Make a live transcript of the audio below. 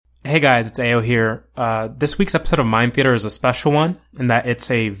Hey guys, it's Ao here. This week's episode of Mind Theater is a special one in that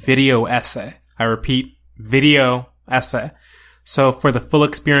it's a video essay. I repeat, video essay. So for the full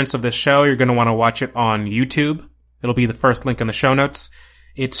experience of this show, you're going to want to watch it on YouTube. It'll be the first link in the show notes.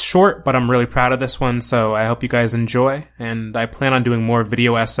 It's short, but I'm really proud of this one, so I hope you guys enjoy, and I plan on doing more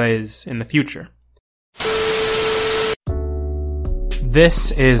video essays in the future.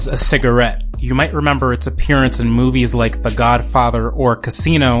 This is a cigarette. You might remember its appearance in movies like The Godfather or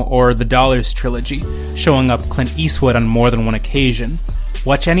Casino or the Dollars trilogy, showing up Clint Eastwood on more than one occasion.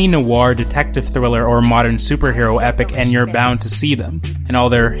 Watch any noir, detective thriller, or modern superhero epic and you're bound to see them, in all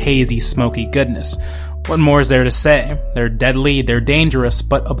their hazy, smoky goodness. What more is there to say? They're deadly, they're dangerous,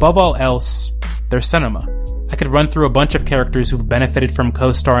 but above all else, they're cinema. I could run through a bunch of characters who've benefited from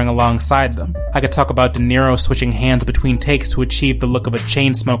co-starring alongside them. I could talk about De Niro switching hands between takes to achieve the look of a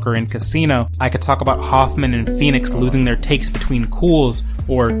chain smoker in Casino. I could talk about Hoffman and Phoenix losing their takes between cools,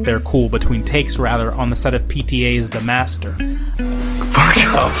 or their cool between takes rather, on the set of PTA's The Master. Fuck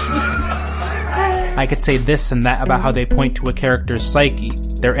off. I could say this and that about how they point to a character's psyche,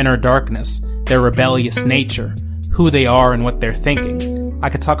 their inner darkness, their rebellious nature, who they are and what they're thinking. I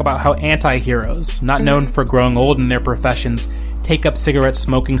could talk about how anti-heroes, not known for growing old in their professions, take up cigarette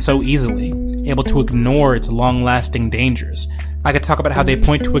smoking so easily, able to ignore its long-lasting dangers. I could talk about how they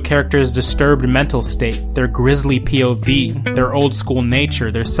point to a character's disturbed mental state, their grisly POV, their old-school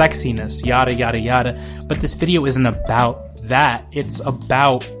nature, their sexiness, yada yada yada. But this video isn't about that. It's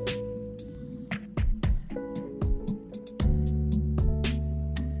about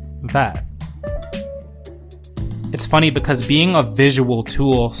that. It's funny because being a visual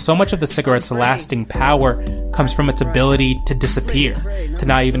tool, so much of the cigarette's lasting power comes from its ability to disappear, to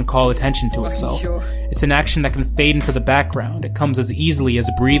not even call attention to itself. It's an action that can fade into the background. It comes as easily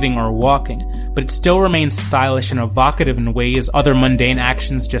as breathing or walking, but it still remains stylish and evocative in ways other mundane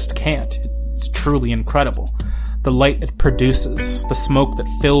actions just can't. It's truly incredible. The light it produces, the smoke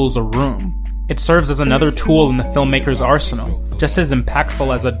that fills a room. It serves as another tool in the filmmaker's arsenal, just as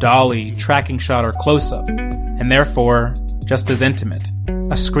impactful as a dolly, tracking shot, or close-up, and therefore, just as intimate.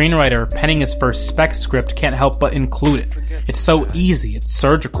 A screenwriter penning his first spec script can't help but include it. It's so easy, it's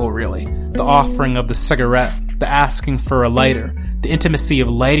surgical really. The offering of the cigarette, the asking for a lighter, the intimacy of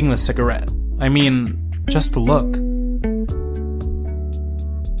lighting the cigarette. I mean, just look.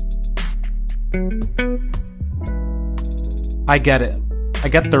 I get it. I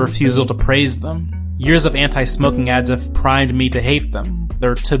get the refusal to praise them. Years of anti-smoking ads have primed me to hate them.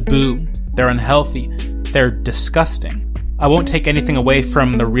 They're taboo. They're unhealthy. They're disgusting. I won't take anything away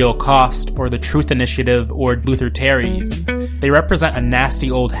from The Real Cost, or the Truth Initiative, or Luther Terry even. They represent a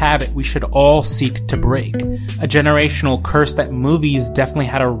nasty old habit we should all seek to break. A generational curse that movies definitely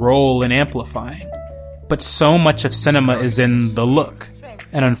had a role in amplifying. But so much of cinema is in the look.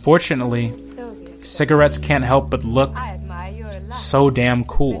 And unfortunately, cigarettes can't help but look so damn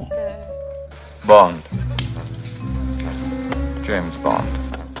cool. Bond. James Bond.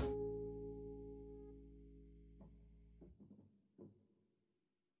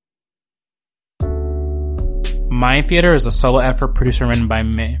 Mind Theater is a solo effort produced and written by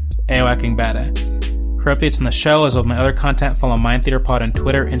me, Ao Akingbade. For updates on the show, as well as my other content, follow Mind Theater Pod on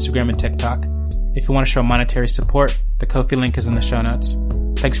Twitter, Instagram, and TikTok. If you want to show monetary support, the Ko-fi link is in the show notes.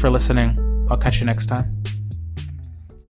 Thanks for listening. I'll catch you next time.